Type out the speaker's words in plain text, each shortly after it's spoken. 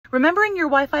Remembering your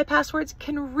Wi-Fi passwords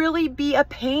can really be a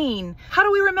pain. How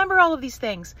do we remember all of these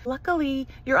things? Luckily,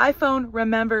 your iPhone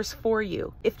remembers for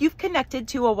you. If you've connected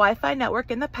to a Wi-Fi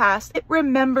network in the past, it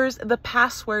remembers the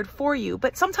password for you.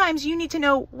 But sometimes you need to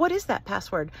know, what is that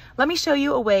password? Let me show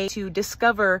you a way to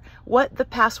discover what the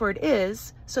password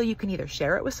is so you can either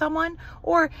share it with someone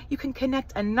or you can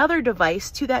connect another device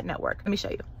to that network. Let me show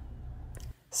you.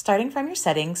 Starting from your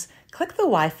settings, click the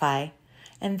Wi-Fi,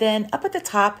 and then up at the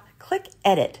top, click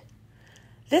Edit.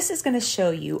 This is going to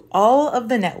show you all of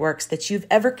the networks that you've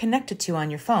ever connected to on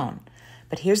your phone.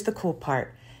 But here's the cool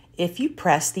part. If you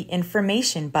press the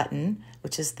Information button,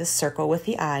 which is this circle with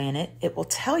the I in it, it will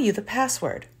tell you the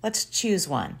password. Let's choose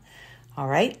one. All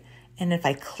right. And if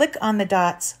I click on the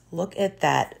dots, look at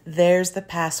that. There's the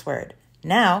password.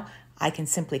 Now I can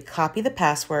simply copy the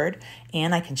password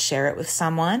and I can share it with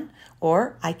someone,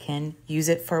 or I can use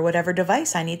it for whatever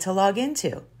device I need to log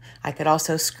into. I could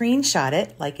also screenshot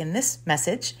it, like in this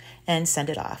message, and send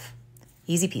it off.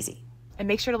 Easy peasy. And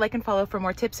make sure to like and follow for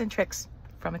more tips and tricks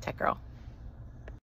from a tech girl.